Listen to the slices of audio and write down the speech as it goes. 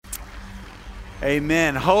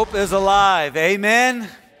Amen. Hope is alive. Amen.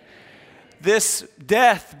 This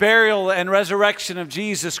death, burial, and resurrection of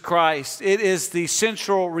Jesus Christ, it is the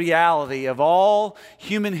central reality of all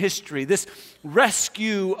human history. This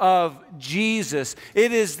rescue of Jesus,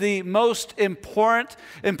 it is the most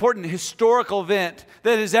important historical event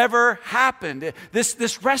that has ever happened.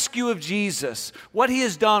 This rescue of Jesus, what he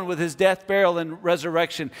has done with his death, burial, and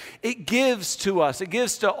resurrection, it gives to us, it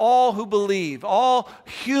gives to all who believe, all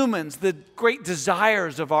humans, the great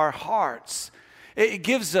desires of our hearts. It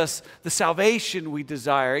gives us the salvation we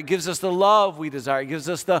desire. It gives us the love we desire. It gives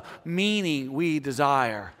us the meaning we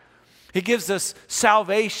desire. It gives us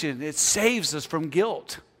salvation. It saves us from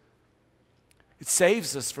guilt. It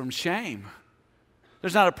saves us from shame.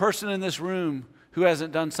 There's not a person in this room who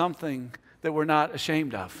hasn't done something that we're not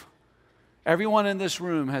ashamed of. Everyone in this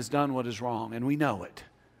room has done what is wrong, and we know it.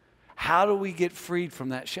 How do we get freed from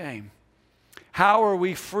that shame? How are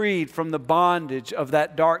we freed from the bondage of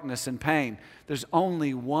that darkness and pain? There's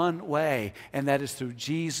only one way, and that is through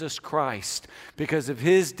Jesus Christ. Because of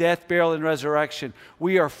his death, burial, and resurrection,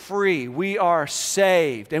 we are free, we are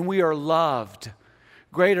saved, and we are loved.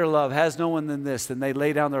 Greater love has no one than this, than they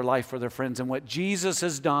lay down their life for their friends. And what Jesus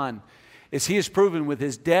has done is he has proven with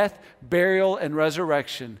his death, burial, and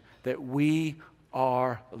resurrection that we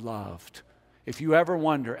are loved. If you ever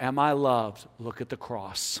wonder, am I loved? Look at the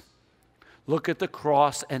cross. Look at the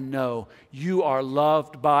cross and know you are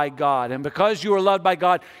loved by God. And because you are loved by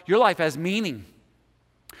God, your life has meaning.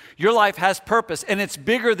 Your life has purpose, and it's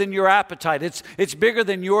bigger than your appetite. It's bigger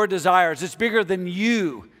than your desires. It's bigger than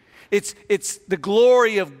you. It's the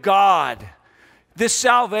glory of God. This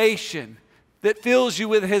salvation that fills you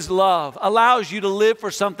with his love allows you to live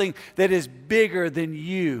for something that is bigger than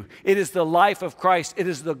you. It is the life of Christ. It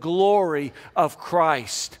is the glory of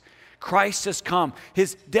Christ. Christ has come.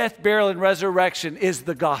 His death, burial, and resurrection is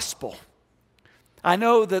the gospel. I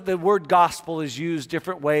know that the word gospel is used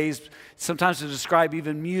different ways, sometimes to describe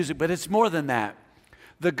even music, but it's more than that.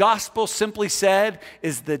 The gospel, simply said,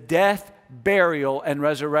 is the death, burial, and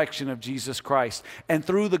resurrection of Jesus Christ. And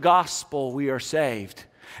through the gospel, we are saved.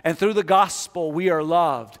 And through the gospel, we are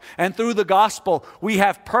loved. And through the gospel, we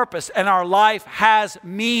have purpose, and our life has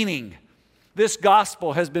meaning. This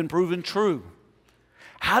gospel has been proven true.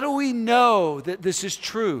 How do we know that this is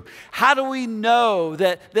true? How do we know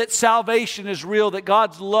that salvation is real, that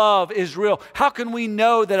God's love is real? How can we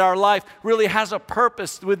know that our life really has a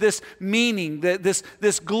purpose with this meaning, that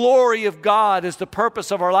this glory of God is the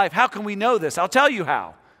purpose of our life? How can we know this? I'll tell you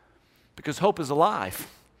how. Because hope is alive.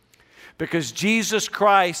 Because Jesus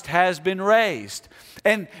Christ has been raised.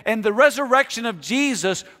 And the resurrection of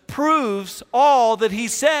Jesus proves all that he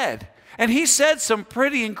said. And he said some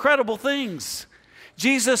pretty incredible things.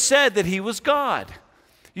 Jesus said that he was God.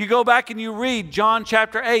 You go back and you read John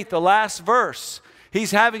chapter 8, the last verse. He's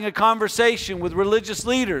having a conversation with religious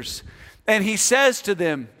leaders. And he says to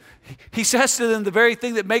them the very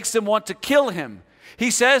thing that makes them want to kill him. He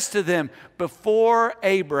says to them, before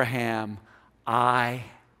Abraham, I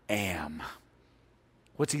am.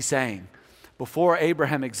 What's he saying? Before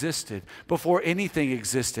Abraham existed, before anything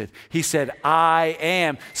existed, he said, I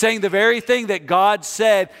am. Saying the very thing that God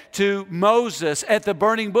said to Moses at the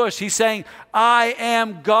burning bush. He's saying, I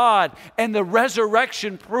am God. And the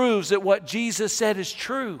resurrection proves that what Jesus said is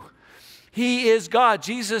true. He is God.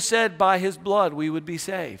 Jesus said by his blood we would be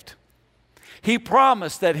saved. He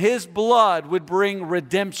promised that his blood would bring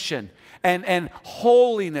redemption and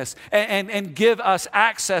holiness and give us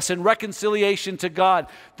access and reconciliation to God.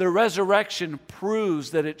 The resurrection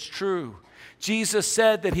proves that it's true. Jesus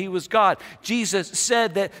said that he was God. Jesus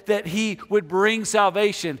said that he would bring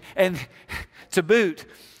salvation. And to boot,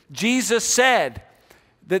 Jesus said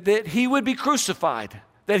that he would be crucified,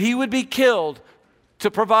 that he would be killed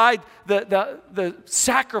to provide the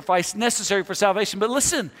sacrifice necessary for salvation. But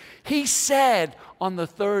listen, he said on the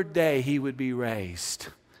third day he would be raised.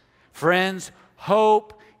 Friends,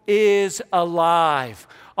 hope is alive.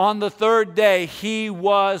 On the third day, he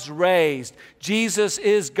was raised. Jesus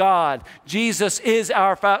is God. Jesus is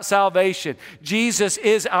our salvation. Jesus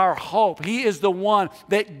is our hope. He is the one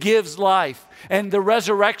that gives life. And the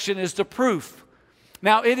resurrection is the proof.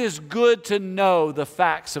 Now, it is good to know the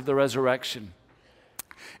facts of the resurrection.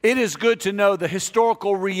 It is good to know the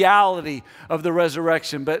historical reality of the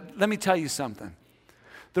resurrection. But let me tell you something.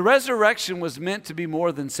 The resurrection was meant to be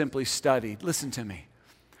more than simply studied. Listen to me.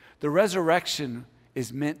 The resurrection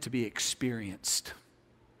is meant to be experienced.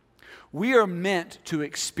 We are meant to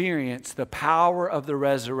experience the power of the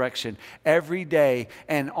resurrection every day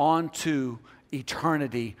and on to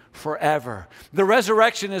eternity forever. The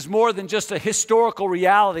resurrection is more than just a historical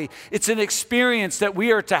reality. It's an experience that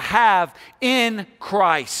we are to have in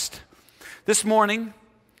Christ. This morning,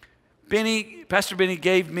 Pastor Benny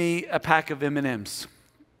gave me a pack of M&Ms.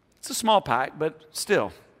 It's a small pack, but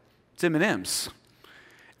still, it's M&Ms.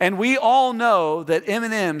 And we all know that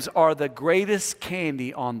M&Ms are the greatest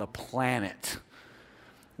candy on the planet.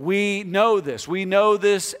 We know this. We know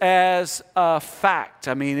this as a fact.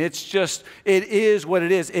 I mean, it is what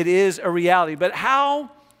it is. It is a reality. But how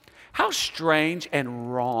strange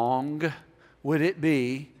and wrong would it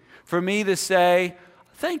be for me to say,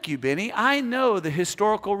 thank you, Benny. I know the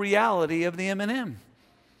historical reality of the M&M.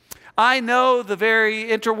 I know the very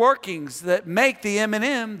interworkings that make the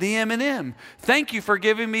M&M the M&M. Thank you for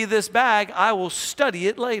giving me this bag. I will study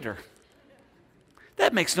it later.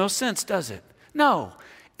 That makes no sense, does it? No.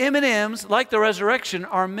 M&Ms, like the resurrection,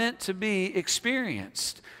 are meant to be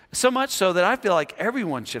experienced. So much so that I feel like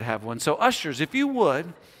everyone should have one. So ushers, if you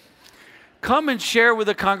would, come and share with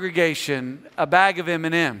the congregation a bag of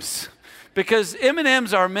M&Ms. Because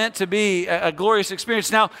M&Ms are meant to be a glorious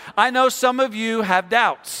experience. Now, I know some of you have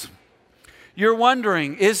doubts. You're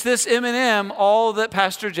wondering, is this M&M all that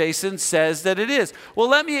Pastor Jason says that it is? Well,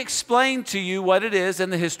 let me explain to you what it is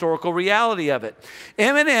and the historical reality of it.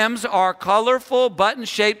 M&Ms are colorful,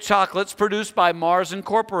 button-shaped chocolates produced by Mars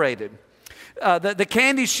Incorporated. The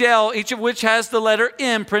candy shell, each of which has the letter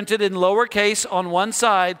M printed in lowercase on one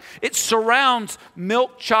side, it surrounds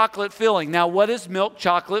milk chocolate filling. Now, what is milk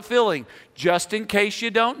chocolate filling? Just in case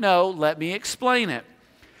you don't know, let me explain it.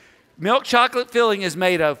 Milk chocolate filling is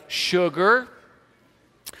made of sugar,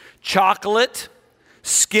 chocolate,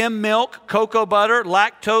 skim milk, cocoa butter,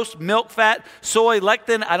 lactose, milk fat, soy,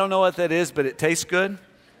 lectin. I don't know what that is, but it tastes good.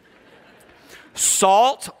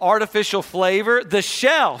 Salt, artificial flavor, the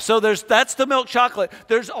shell. So that's the milk chocolate.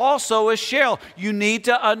 There's also a shell. You need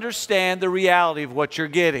to understand the reality of what you're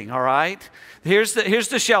getting, all right? Here's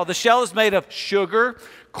the shell. The shell is made of sugar,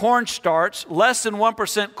 cornstarch, less than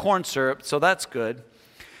 1% corn syrup, so that's good.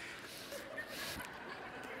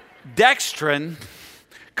 Dextrin,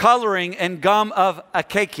 coloring, and gum of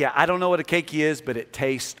acacia. I don't know what acacia is, but it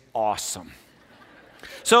tastes awesome.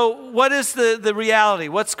 So what is the reality?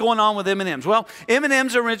 What's going on with M&Ms? Well,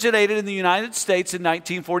 M&Ms originated in the United States in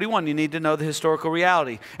 1941. You need to know the historical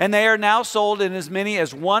reality. And they are now sold in as many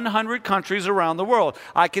as 100 countries around the world.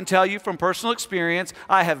 I can tell you from personal experience,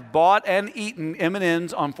 I have bought and eaten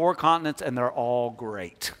M&Ms on 4 continents, and they're all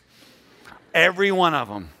great. Every one of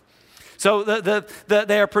them. So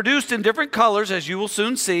they are produced in different colors, as you will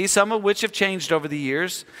soon see, some of which have changed over the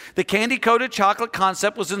years. The candy-coated chocolate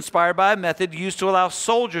concept was inspired by a method used to allow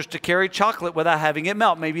soldiers to carry chocolate without having it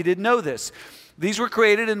melt. Maybe you didn't know this. These were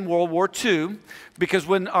created in World War II because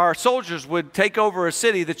when our soldiers would take over a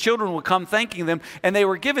city, the children would come thanking them, and they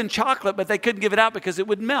were given chocolate, but they couldn't give it out because it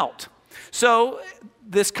would melt. So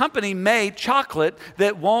this company made chocolate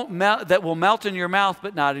that will melt in your mouth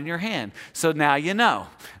but not in your hand. So now you know.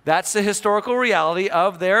 That's the historical reality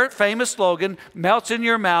of their famous slogan, melts in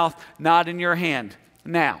your mouth, not in your hand.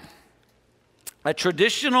 Now, a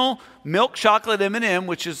traditional milk chocolate M&M,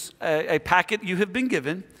 which is a packet you have been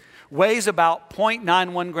given, weighs about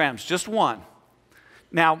 0.91 grams, just one.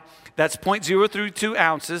 Now, that's 0.032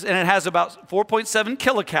 ounces, and it has about 4.7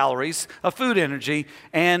 kilocalories of food energy,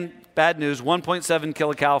 and bad news, 1.7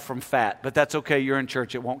 kilocal from fat. But that's okay, you're in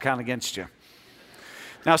church, it won't count against you.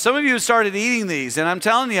 Now, some of you have started eating these, and I'm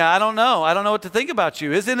telling you, I don't know what to think about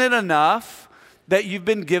you. Isn't it enough that you've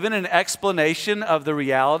been given an explanation of the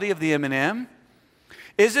reality of the M&M?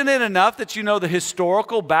 Isn't it enough that you know the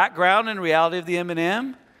historical background and reality of the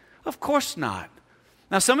M&M? Of course not.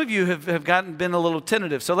 Now, some of you have been a little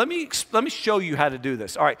tentative, so let me show you how to do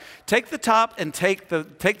this. All right, take the top and take the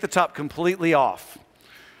top completely off.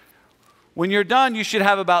 When you're done, you should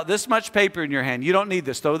have about this much paper in your hand. You don't need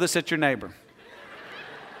this. Throw this at your neighbor.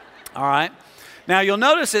 All right. Now, you'll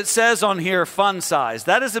notice it says on here fun size.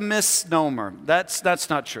 That is a misnomer. That's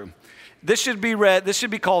not true. This should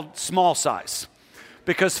be called small size,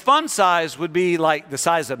 because fun size would be like the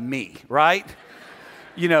size of me, right?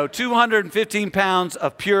 215 pounds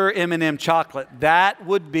of pure M&M chocolate. That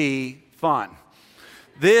would be fun.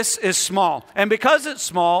 This is small. And because it's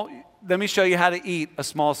small, let me show you how to eat a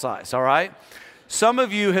small size, all right? Some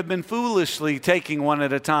of you have been foolishly taking one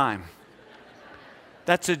at a time.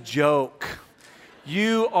 That's a joke.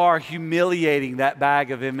 You are humiliating that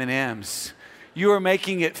bag of M&Ms. You are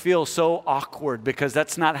making it feel so awkward because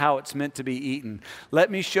that's not how it's meant to be eaten. Let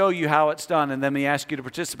me show you how it's done, and then let me ask you to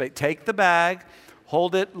participate. Take the bag,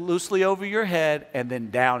 hold it loosely over your head, and then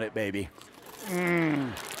down it, baby.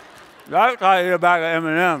 That's how you eat a bag of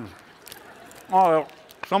M&Ms. Oh,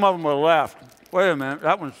 some of them are left. Wait a minute,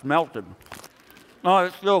 that one's melted. Oh,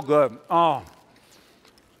 it's still good. Oh,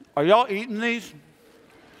 are y'all eating these?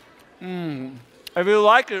 If you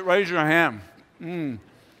like it, raise your hand.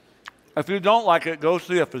 If you don't like it, go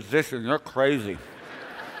see a physician. You're crazy.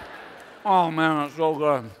 Oh, man, that's so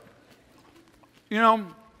good. You know,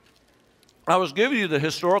 I was giving you the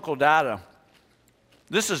historical data.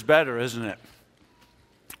 This is better, isn't it?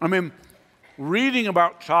 I mean, reading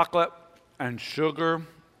about chocolate and sugar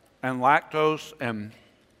and lactose and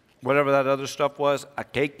whatever that other stuff was,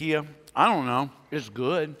 acacia, I don't know, it's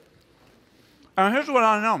good. And here's what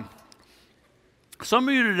I know. Some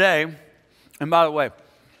of you today, and by the way,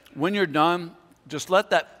 when you're done, just let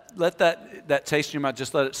that taste in your mouth,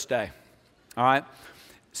 just let it stay. All right?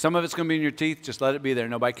 Some of it's going to be in your teeth, just let it be there.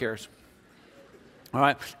 Nobody cares. All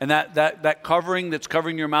right? And that covering that's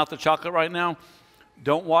covering your mouth of chocolate right now,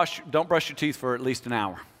 don't brush your teeth for at least an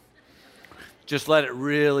hour. Just let it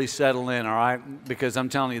really settle in, all right? Because I'm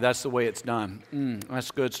telling you, that's the way it's done.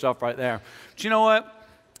 That's good stuff right there. But you know what?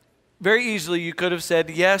 Very easily you could have said,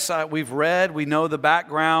 yes, we've read, we know the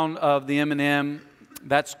background of the M&M.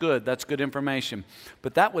 That's good. That's good information.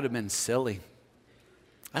 But that would have been silly.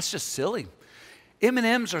 That's just silly.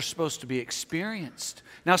 M&Ms are supposed to be experienced.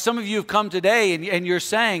 Now, some of you have come today and you're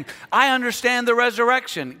saying, I understand the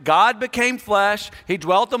resurrection. God became flesh. He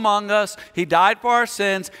dwelt among us. He died for our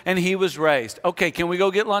sins, and He was raised. Okay, can we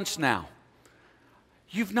go get lunch now?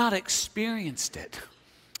 You've not experienced it.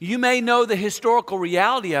 You may know the historical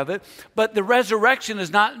reality of it, but the resurrection is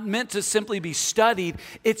not meant to simply be studied.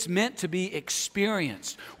 It's meant to be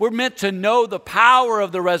experienced. We're meant to know the power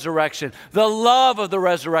of the resurrection, the love of the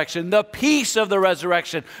resurrection, the peace of the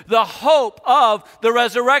resurrection, the hope of the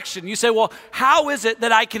resurrection. You say, well, how is it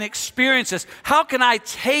that I can experience this? How can I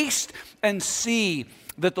taste and see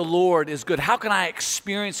that the Lord is good? How can I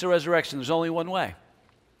experience the resurrection? There's only one way.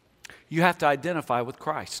 You have to identify with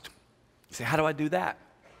Christ. You say, how do I do that?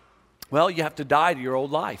 Well, you have to die to your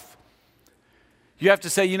old life. You have to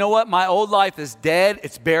say, you know what? My old life is dead.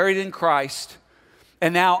 It's buried in Christ.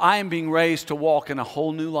 And now I am being raised to walk in a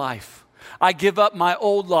whole new life. I give up my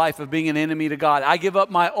old life of being an enemy to God. I give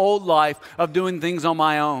up my old life of doing things on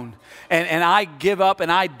my own. And I give up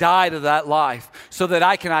and I die to that life so that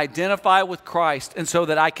I can identify with Christ and so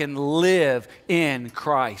that I can live in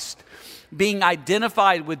Christ. Being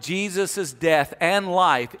identified with Jesus' death and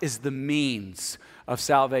life is the means of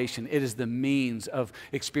salvation. It is the means of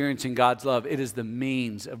experiencing God's love. It is the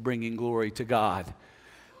means of bringing glory to God.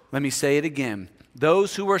 Let me say it again.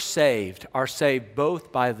 Those who are saved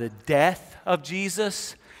both by the death of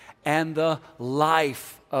Jesus and the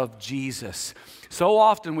life of Jesus. So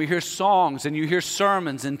often we hear songs and you hear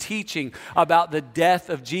sermons and teaching about the death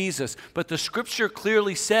of Jesus, but the scripture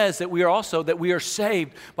clearly says that we are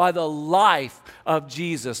saved by the life of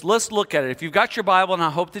Jesus. Let's look at it. If you've got your Bible, and I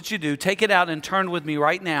hope that you do, take it out and turn with me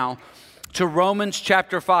right now to Romans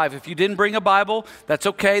chapter 5. If you didn't bring a Bible, that's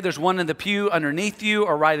okay. There's one in the pew underneath you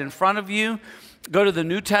or right in front of you. Go to the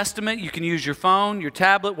New Testament. You can use your phone, your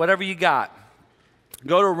tablet, whatever you got.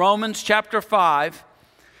 Go to Romans chapter 5.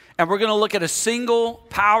 And we're going to look at a single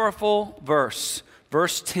powerful verse,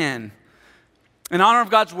 verse 10. In honor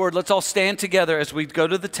of God's word, let's all stand together as we go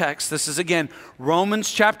to the text. This is again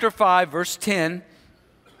Romans chapter 5, verse 10.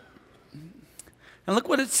 And look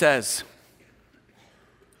what it says.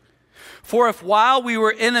 For if while we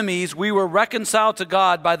were enemies, we were reconciled to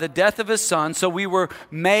God by the death of His Son, so we were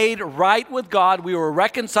made right with God, we were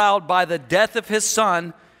reconciled by the death of His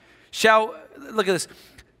Son, look at this,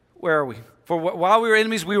 where are we? For while we were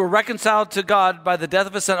enemies, we were reconciled to God by the death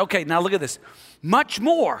of His Son. Okay, now look at this. Much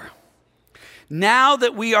more. Now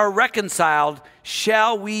that we are reconciled,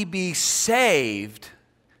 shall we be saved?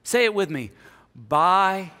 Say it with me.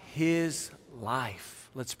 By His life.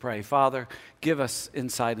 Let's pray. Father, give us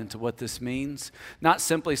insight into what this means. Not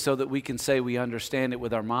simply so that we can say we understand it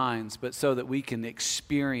with our minds, but so that we can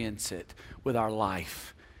experience it with our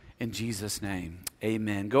life. In Jesus' name,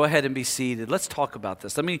 amen. Go ahead and be seated. Let's talk about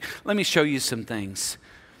this. Let me show you some things.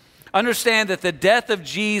 Understand that the death of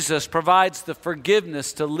Jesus provides the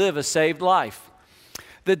forgiveness to live a saved life.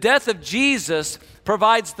 The death of Jesus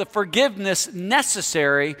provides the forgiveness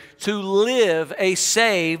necessary to live a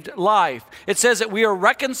saved life. It says that we are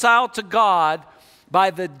reconciled to God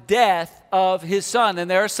by the death of His Son.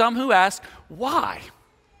 And there are some who ask, why?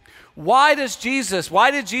 Why did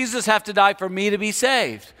Jesus have to die for me to be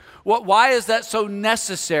saved? Why is that so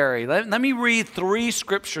necessary? Let me read 3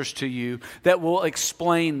 scriptures to you that will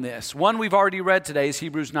explain this. One we've already read today is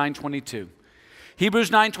Hebrews 9:22.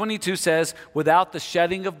 Hebrews 9:22 says, without the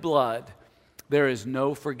shedding of blood, there is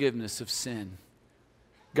no forgiveness of sin.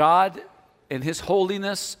 God in his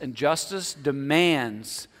holiness and justice,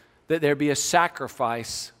 demands that there be a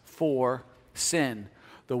sacrifice for sin.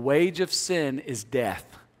 The wage of sin is death.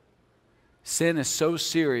 Sin is so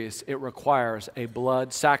serious, it requires a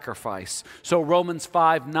blood sacrifice. So Romans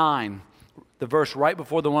 5:9, the verse right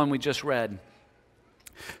before the one we just read.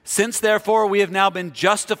 Since therefore we have now been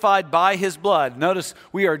justified by his blood. Notice,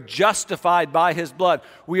 we are justified by his blood.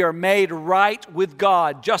 We are made right with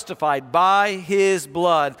God, justified by his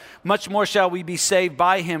blood. Much more shall we be saved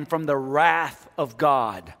by him from the wrath of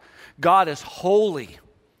God. God is holy,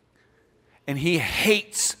 and he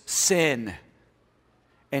hates sin,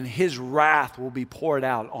 and his wrath will be poured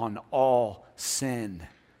out on all sin.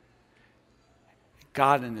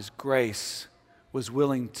 God in his grace was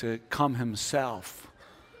willing to come himself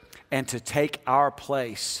and to take our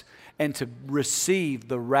place and to receive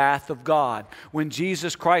the wrath of God. When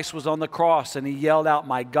Jesus Christ was on the cross and he yelled out,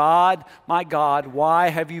 my God, why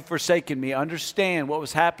have you forsaken me?" Understand what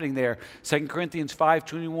was happening there. 2 Corinthians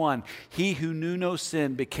 5:21, he who knew no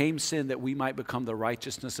sin became sin that we might become the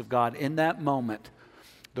righteousness of God. In that moment,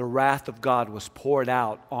 the wrath of God was poured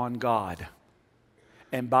out on God.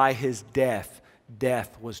 And by his death,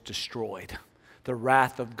 death was destroyed. The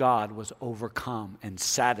wrath of God was overcome and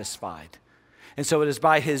satisfied. And so it is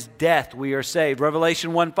by his death we are saved.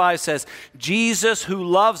 Revelation 1:5 says, Jesus who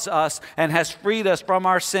loves us and has freed us from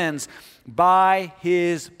our sins by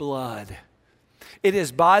his blood. It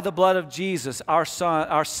is by the blood of Jesus our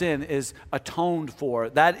sin is atoned for.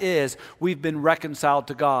 That is, we've been reconciled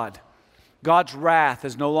to God. God's wrath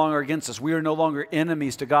is no longer against us. We are no longer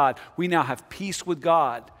enemies to God. We now have peace with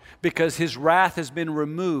God because his wrath has been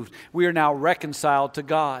removed. We are now reconciled to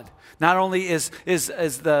God. Not only is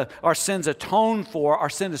our sins atoned for, our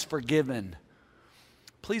sin is forgiven.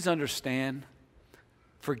 Please understand,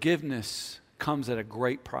 forgiveness comes at a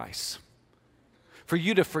great price. For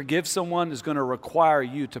you to forgive someone is going to require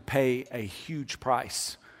you to pay a huge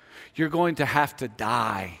price. You're going to have to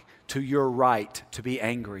die to your right to be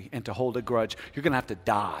angry and to hold a grudge. You're going to have to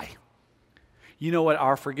die. You know what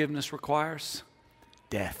our forgiveness requires?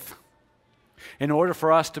 Death. In order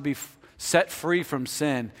for us to be set free from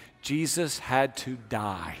sin, Jesus had to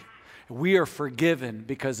die. We are forgiven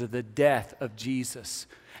because of the death of Jesus.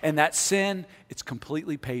 And that sin, it's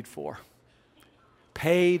completely paid for.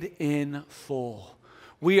 Paid in full.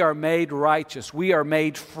 We are made righteous. We are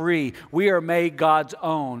made free. We are made God's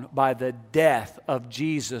own by the death of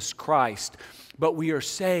Jesus Christ. But we are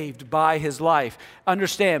saved by his life.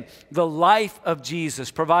 Understand, the life of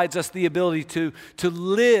Jesus provides us the ability to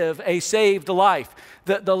live a saved life.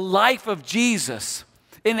 The life of Jesus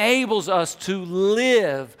enables us to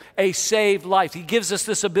live a saved life. He gives us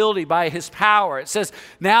this ability by his power. It says,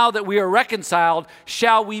 now that we are reconciled,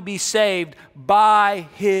 shall we be saved by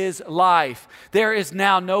his life. There is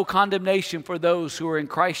now no condemnation for those who are in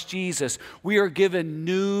Christ Jesus. We are given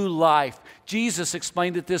new life. Jesus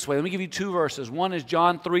explained it this way. Let me give you two verses. One is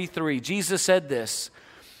John 3:3. Jesus said this,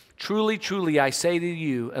 truly, truly, I say to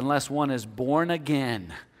you, unless one is born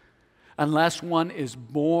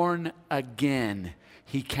again,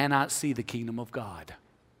 he cannot see the kingdom of God.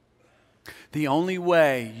 The only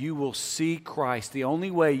way you will see Christ, the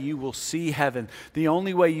only way you will see heaven, the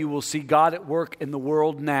only way you will see God at work in the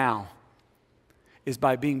world now is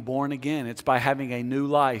by being born again. It's by having a new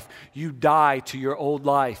life. You die to your old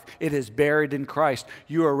life. It is buried in Christ.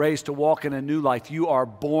 You are raised to walk in a new life. You are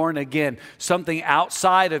born again. Something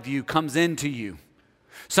outside of you comes into you.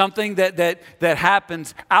 Something that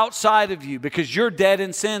happens outside of you because you're dead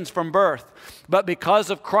in sins from birth. But because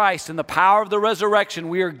of Christ and the power of the resurrection,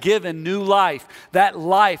 we are given new life. That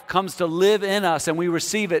life comes to live in us and we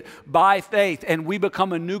receive it by faith and we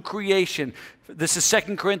become a new creation. This is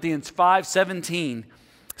 2 Corinthians 5:17. It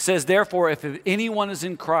says, therefore, if anyone is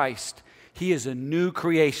in Christ, he is a new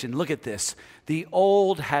creation. Look at this. The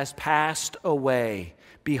old has passed away.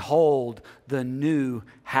 Behold, the new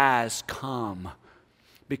has come.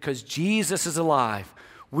 Because Jesus is alive,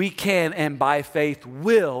 we can and by faith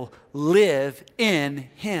will live in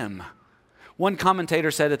him. One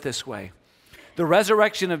commentator said it this way. The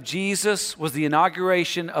resurrection of Jesus was the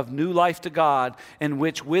inauguration of new life to God in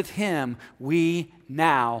which with him we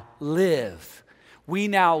now live. We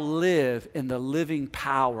now live in the living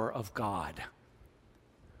power of God.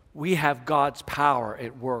 We have God's power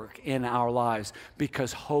at work in our lives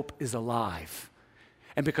because hope is alive.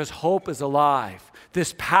 And because hope is alive,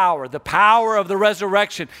 this power, the power of the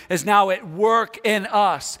resurrection is now at work in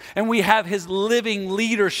us. And we have his living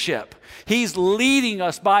leadership. He's leading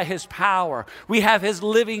us by his power. We have his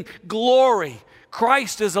living glory.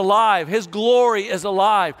 Christ is alive. His glory is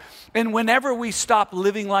alive. And whenever we stop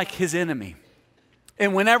living like his enemy,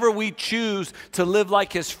 And whenever we choose to live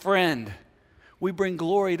like his friend, we bring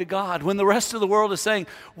glory to God. When the rest of the world is saying,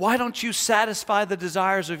 why don't you satisfy the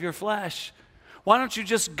desires of your flesh? Why don't you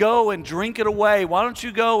just go and drink it away? Why don't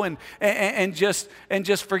you go and just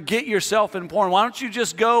forget yourself in porn? Why don't you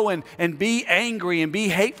just go and be angry and be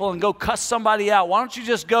hateful and go cuss somebody out? Why don't you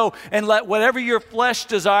just go and let whatever your flesh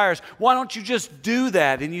desires, why don't you just do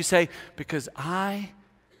that? And you say, because I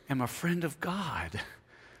am a friend of God.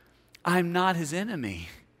 I'm not his enemy.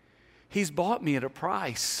 He's bought me at a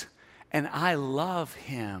price, and I love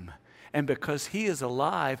him. And because he is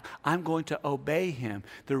alive, I'm going to obey him.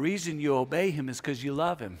 The reason you obey him is because you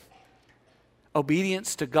love him.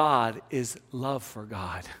 Obedience to God is love for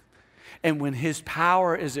God. And when his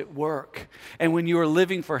power is at work, and when you are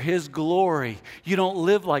living for his glory, you don't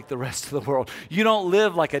live like the rest of the world. You don't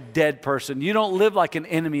live like a dead person. You don't live like an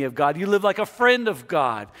enemy of God. You live like a friend of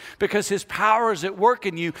God because his power is at work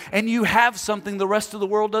in you, and you have something the rest of the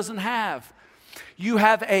world doesn't have. You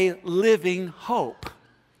have a living hope.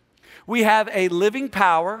 We have a living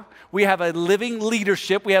power, we have a living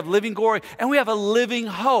leadership, we have living glory, and we have a living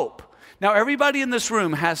hope. Now, everybody in this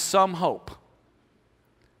room has some hope,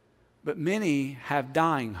 but many have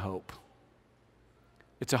dying hope.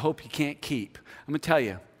 It's a hope you can't keep. I'm going to tell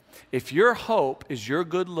you, if your hope is your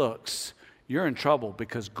good looks, you're in trouble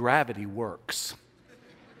because gravity works.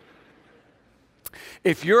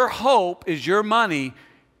 If your hope is your money,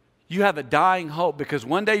 you have a dying hope because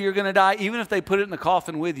one day you're going to die. Even if they put it in the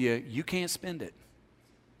coffin with you, you can't spend it.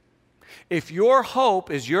 If your hope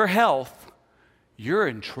is your health, you're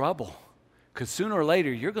in trouble because sooner or later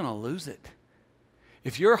you're going to lose it.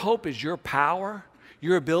 If your hope is your power,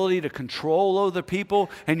 your ability to control other people,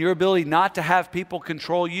 and your ability not to have people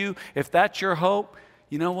control you, if that's your hope,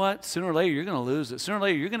 you know what? Sooner or later you're going to lose it. Sooner or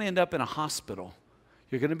later you're going to end up in a hospital.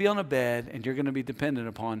 You're going to be on a bed, and you're going to be dependent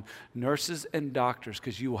upon nurses and doctors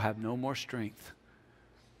because you will have no more strength.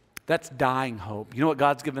 That's dying hope. You know what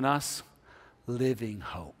God's given us? Living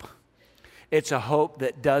hope. It's a hope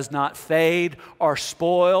that does not fade or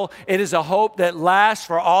spoil. It is a hope that lasts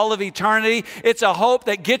for all of eternity. It's a hope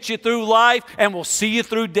that gets you through life and will see you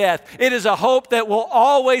through death. It is a hope that will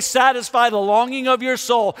always satisfy the longing of your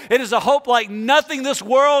soul. It is a hope like nothing this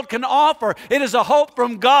world can offer. It is a hope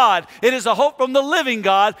from God. It is a hope from the living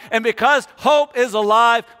God. And because hope is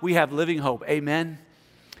alive, we have living hope. Amen?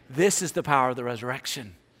 This is the power of the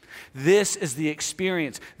resurrection. This is the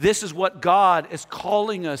experience. This is what God is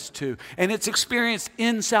calling us to. And it's experienced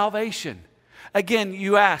in salvation. Again,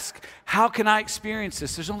 you ask, how can I experience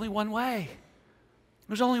this? There's only one way.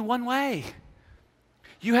 There's only one way.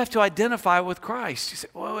 You have to identify with Christ. You say,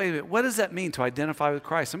 well, wait a minute, what does that mean to identify with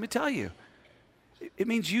Christ? Let me tell you. It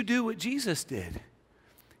means you do what Jesus did.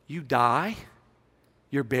 You die,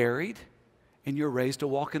 you're buried, and you're raised to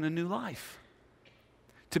walk in a new life.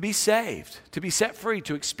 To be saved, to be set free,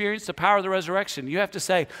 to experience the power of the resurrection, you have to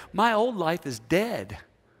say, my old life is dead.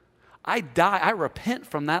 I die. I repent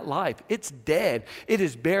from that life. It's dead. It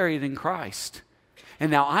is buried in Christ. And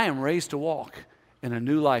now I am raised to walk in a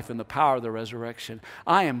new life in the power of the resurrection.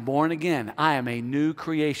 I am born again. I am a new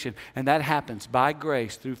creation. And that happens by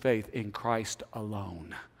grace through faith in Christ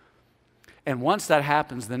alone. And once that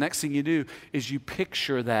happens, the next thing you do is you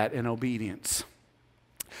picture that in obedience.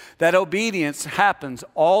 That obedience happens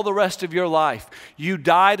all the rest of your life. You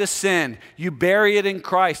die to sin. You bury it in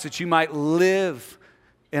Christ that you might live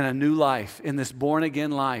in a new life, in this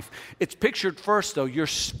born-again life. It's pictured first, though. Your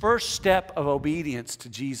first step of obedience to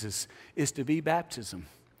Jesus is to be baptism.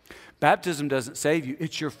 Baptism doesn't save you.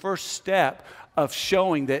 It's your first step of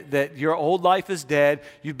showing that your old life is dead,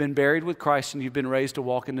 you've been buried with Christ, and you've been raised to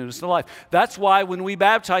walk in newness of life. That's why when we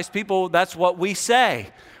baptize people, that's what we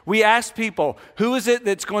say. We ask people, who is it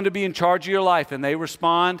that's going to be in charge of your life? And they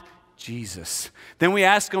respond, Jesus. Then we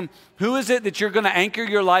ask them, who is it that you're going to anchor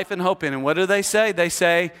your life and hope in? And what do they say? They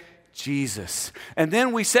say, Jesus. And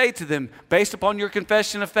then we say to them, based upon your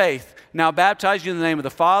confession of faith, now baptize you in the name of the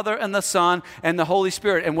Father and the Son and the Holy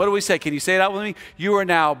Spirit. And what do we say? Can you say it out with me? You are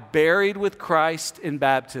now buried with Christ in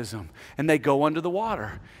baptism. And they go under the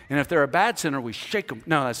water. And if they're a bad sinner, we shake them.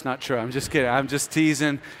 No, that's not true. I'm just kidding. I'm just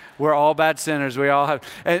teasing. We're all bad sinners. We all have.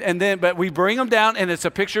 But we bring them down, and it's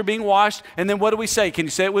a picture of being washed. And then what do we say? Can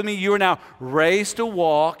you say it with me? You are now raised to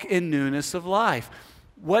walk in newness of life.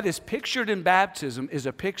 what is pictured in baptism is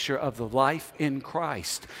a picture of the life in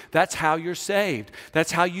Christ. That's how you're saved.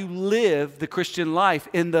 That's how you live the Christian life,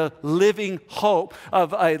 in the living hope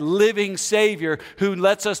of a living Savior who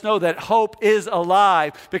lets us know that hope is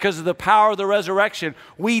alive because of the power of the resurrection.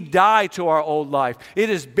 We die to our old life.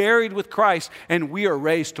 It is buried with Christ, and we are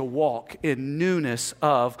raised to walk in newness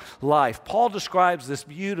of life. Paul describes this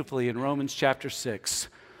beautifully in Romans chapter 6.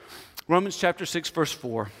 Romans chapter 6, verse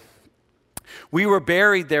 4. We were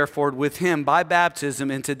buried, therefore, with him by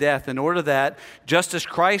baptism into death, in order that, just as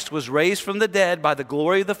Christ was raised from the dead by the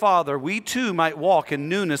glory of the Father, we too might walk in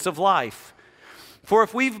newness of life. For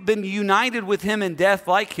if we've been united with him in death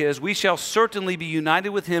like his, we shall certainly be united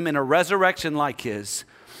with him in a resurrection like his.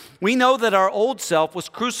 We know that our old self was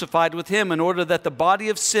crucified with him in order that the body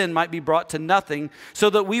of sin might be brought to nothing, so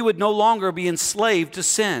that we would no longer be enslaved to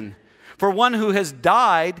sin. For one who has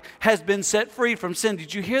died has been set free from sin.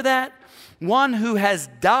 Did you hear that? One who has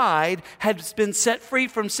died has been set free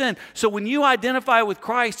from sin. So when you identify with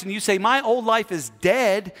Christ and you say, my old life is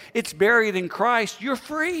dead, it's buried in Christ, you're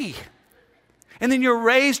free. And then you're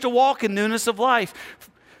raised to walk in newness of life.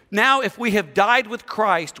 Now, if we have died with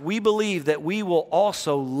Christ, we believe that we will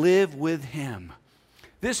also live with him.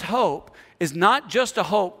 This hope is not just a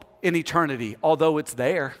hope in eternity, although it's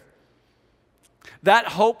there. That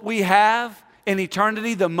hope we have in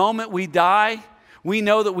eternity, the moment we die, we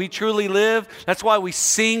know that we truly live. That's why we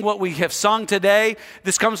sing what we have sung today.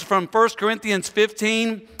 This comes from 1 Corinthians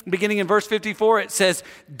 15, beginning in verse 54. It says,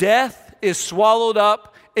 death is swallowed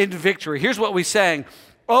up in victory. Here's what we sang.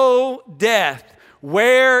 Oh, death,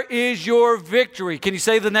 where is your victory? Can you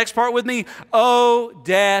say the next part with me? Oh,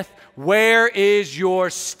 death, where is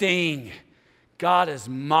your sting? God is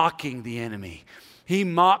mocking the enemy. He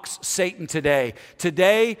mocks Satan today.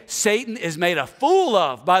 Today, Satan is made a fool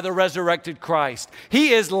of by the resurrected Christ.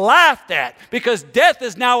 He is laughed at because death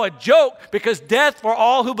is now a joke, because death for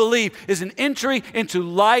all who believe is an entry into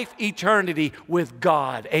life eternity with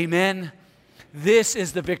God. Amen? This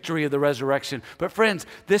is the victory of the resurrection. But friends,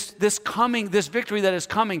 this victory that is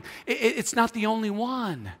coming, it's not the only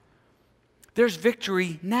one. There's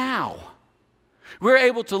victory now. We're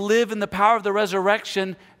able to live in the power of the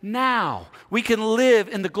resurrection now. We can live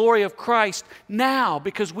in the glory of Christ now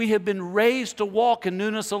because we have been raised to walk in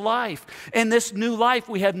newness of life. In this new life,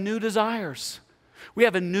 we have new desires. We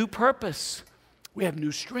have a new purpose. We have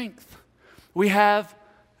new strength. We have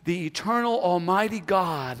the eternal Almighty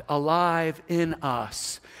God alive in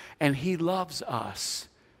us, and he loves us.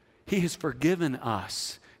 He has forgiven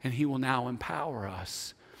us, and he will now empower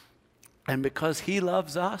us. And because he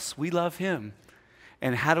loves us, we love him.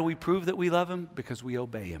 And how do we prove that we love him? Because we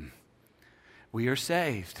obey him. We are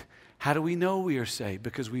saved. How do we know we are saved?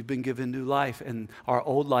 Because we've been given new life, and our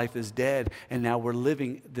old life is dead, and now we're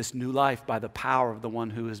living this new life by the power of the one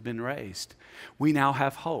who has been raised. We now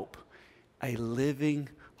have hope, a living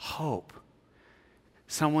hope.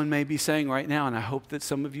 Someone may be saying right now, and I hope that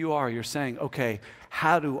some of you are, you're saying, okay,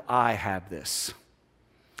 how do I have this?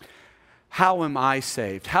 How am I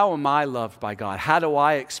saved? How am I loved by God? How do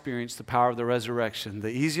I experience the power of the resurrection? The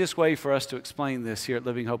easiest way for us to explain this here at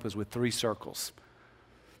Living Hope is with 3 circles.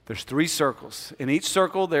 There's 3 circles. In each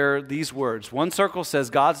circle, there are these words. One circle says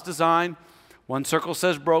God's design. One circle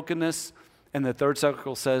says brokenness. And the third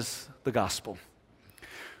circle says the gospel.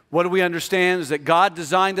 What do we understand is that God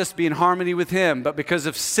designed us to be in harmony with him, but because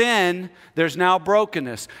of sin, there's now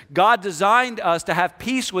brokenness. God designed us to have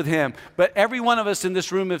peace with him, but every one of us in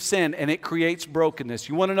this room have sinned, and it creates brokenness.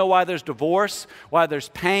 You want to know why there's divorce, why there's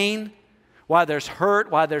pain, why there's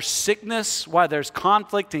hurt, why there's sickness, why there's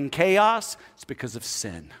conflict and chaos? It's because of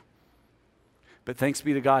sin. But thanks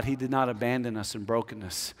be to God, he did not abandon us in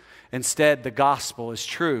brokenness. Instead, the gospel is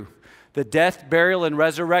true. The death, burial, and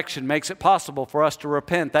resurrection makes it possible for us to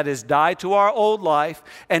repent. That is, die to our old life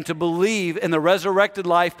and to believe in the resurrected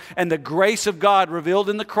life and the grace of God revealed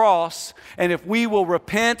in the cross. And if we will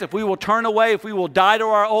repent, if we will turn away, if we will die to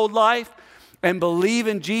our old life and believe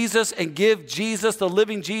in Jesus and give Jesus, the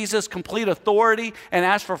living Jesus, complete authority and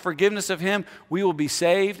ask for forgiveness of him, we will be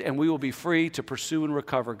saved and we will be free to pursue and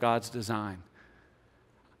recover God's design.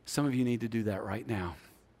 Some of you need to do that right now.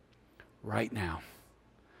 Right now.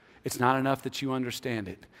 It's not enough that you understand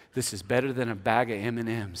it. This is better than a bag of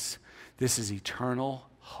M&Ms. This is eternal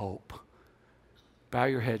hope. Bow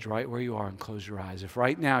your heads right where you are and close your eyes. If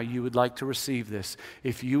right now you would like to receive this,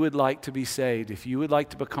 if you would like to be saved, if you would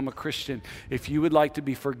like to become a Christian, if you would like to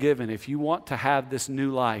be forgiven, if you want to have this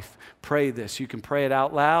new life, pray this. You can pray it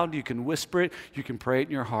out loud. You can whisper it. You can pray it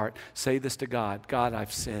in your heart. Say this to God. God,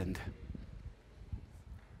 I've sinned.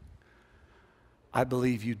 I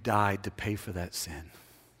believe you died to pay for that sin.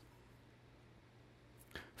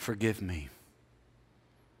 Forgive me.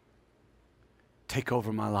 Take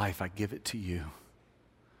over my life. I give it to you.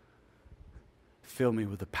 Fill me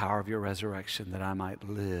with the power of your resurrection that I might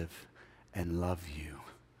live and love you.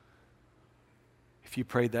 If you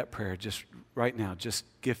prayed that prayer, just right now, just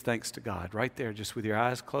give thanks to God. Right there, just with your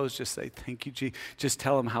eyes closed, just say, thank you, Jesus. Just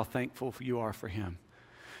tell him how thankful you are for him.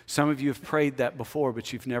 Some of you have prayed that before,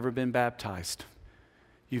 but you've never been baptized.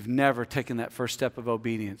 You've never taken that first step of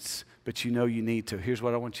obedience, but you know you need to. Here's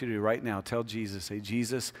what I want you to do right now. Tell Jesus, say,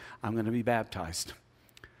 Jesus, I'm going to be baptized.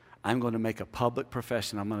 I'm going to make a public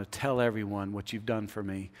profession. I'm going to tell everyone what you've done for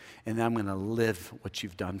me, and I'm going to live what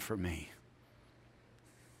you've done for me.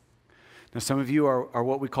 Now, some of you are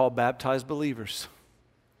what we call baptized believers,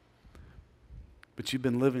 but you've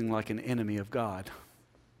been living like an enemy of God.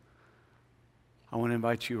 I want to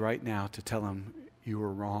invite you right now to tell him you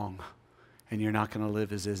were wrong, and you're not going to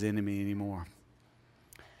live as his enemy anymore.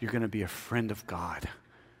 You're going to be a friend of God.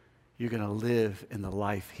 You're going to live in the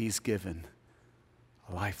life he's given,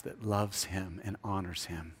 a life that loves him and honors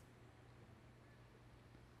him.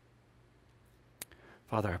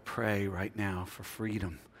 Father, I pray right now for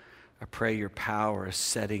freedom. I pray your power is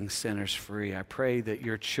setting sinners free. I pray that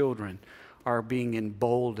your children are being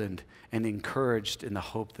emboldened and encouraged in the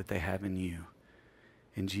hope that they have in you.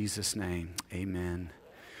 In Jesus' name, amen.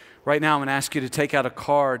 Right now, I'm going to ask you to take out a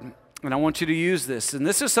card, and I want you to use this. And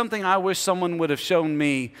this is something I wish someone would have shown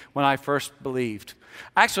me when I first believed.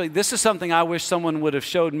 Actually, this is something I wish someone would have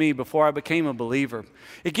showed me before I became a believer.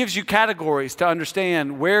 It gives you categories to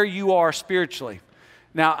understand where you are spiritually.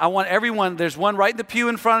 Now, I want everyone, there's one right in the pew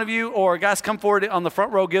in front of you, or guys, come forward on the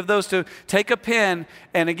front row, give those to, take a pen.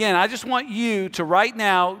 And again, I just want you to right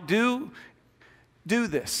now do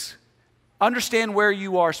this. Understand where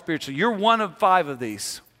you are spiritually. You're one of 5 of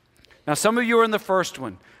these. Now, some of you are in the first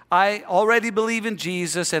one. I already believe in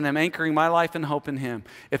Jesus and am anchoring my life and hope in him.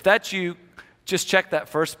 If that's you, just check that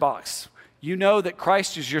first box. You know that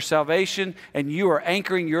Christ is your salvation and you are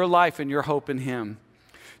anchoring your life and your hope in him.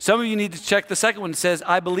 Some of you need to check the second one. It says,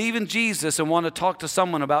 I believe in Jesus and want to talk to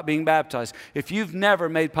someone about being baptized. If you've never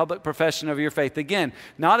made public profession of your faith, again,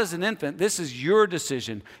 not as an infant, this is your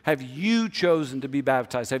decision. Have you chosen to be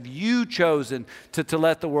baptized? Have you chosen to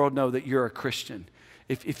let the world know that you're a Christian?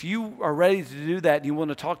 If you are ready to do that and you want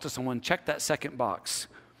to talk to someone, check that second box.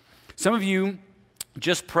 Some of you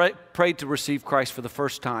just prayed to receive Christ for the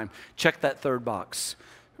first time. Check that third box.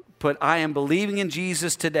 Put, I am believing in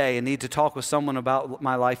Jesus today and need to talk with someone about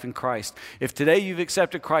my life in Christ. If today you've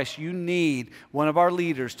accepted Christ, you need one of our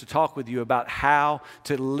leaders to talk with you about how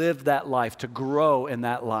to live that life, to grow in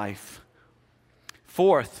that life.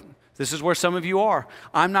 Fourth, this is where some of you are.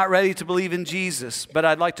 I'm not ready to believe in Jesus, but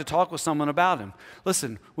I'd like to talk with someone about him.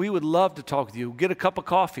 Listen, we would love to talk with you. Get a cup of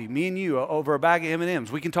coffee, me and you, over a bag of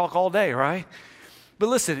M&Ms. We can talk all day, right? But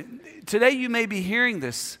listen, today you may be hearing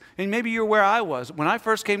this, and maybe you're where I was. When I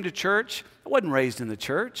first came to church, I wasn't raised in the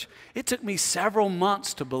church. It took me several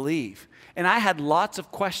months to believe, and I had lots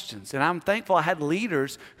of questions, and I'm thankful I had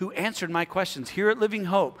leaders who answered my questions. Here at Living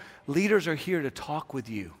Hope, leaders are here to talk with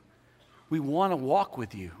you. We want to walk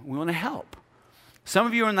with you. We want to help. Some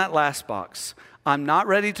of you are in that last box. I'm not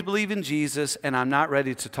ready to believe in Jesus, and I'm not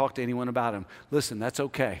ready to talk to anyone about him. Listen, that's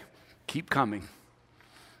okay. Keep coming.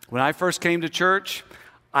 When I first came to church,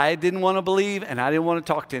 I didn't want to believe and I didn't want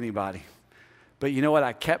to talk to anybody. But you know what?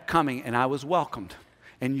 I kept coming and I was welcomed.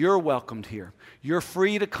 And you're welcomed here. You're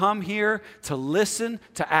free to come here to listen,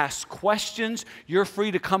 to ask questions. You're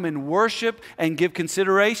free to come and worship and give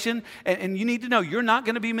consideration. And you need to know you're not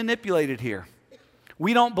going to be manipulated here.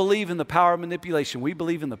 We don't believe in the power of manipulation. We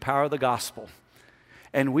believe in the power of the gospel.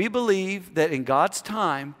 And we believe that in God's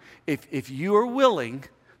time, if you are willing,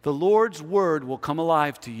 the Lord's word will come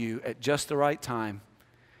alive to you at just the right time.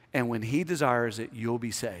 And when he desires it, you'll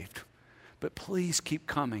be saved. But please keep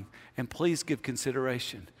coming and please give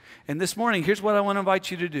consideration. And this morning, here's what I want to invite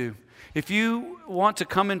you to do. If you want to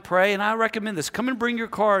come and pray, and I recommend this, come and bring your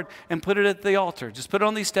card and put it at the altar. Just put it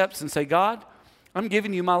on these steps and say, God, I'm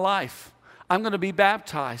giving you my life. I'm going to be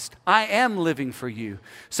baptized. I am living for you.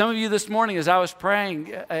 Some of you this morning, as I was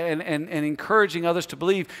praying and encouraging others to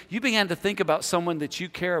believe, you began to think about someone that you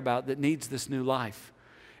care about that needs this new life.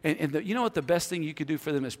 You know what the best thing you could do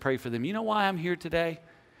for them is pray for them. You know why I'm here today?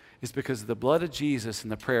 It's because of the blood of Jesus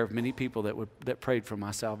and the prayer of many people that prayed for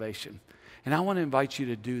my salvation. And I want to invite you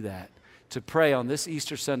to do that, to pray on this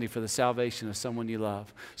Easter Sunday for the salvation of someone you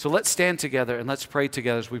love. So let's stand together and let's pray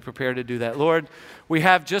together as we prepare to do that. Lord, we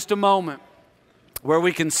have just a moment where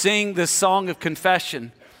we can sing this song of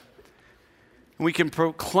confession. We can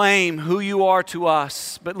proclaim who you are to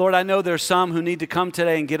us. But Lord, I know there's some who need to come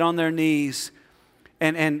today and get on their knees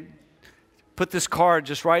and put this card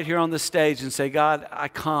just right here on the stage and say, God, I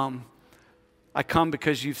come. I come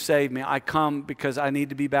because you've saved me. I come because I need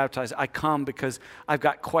to be baptized. I come because I've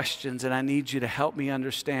got questions and I need you to help me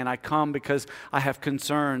understand. I come because I have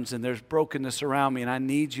concerns and there's brokenness around me and I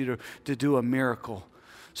need you to do a miracle.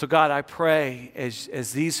 So God, I pray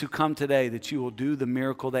as these who come today that you will do the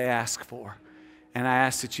miracle they ask for. And I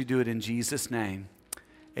ask that you do it in Jesus' name.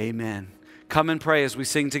 Amen. Come and pray as we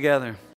sing together.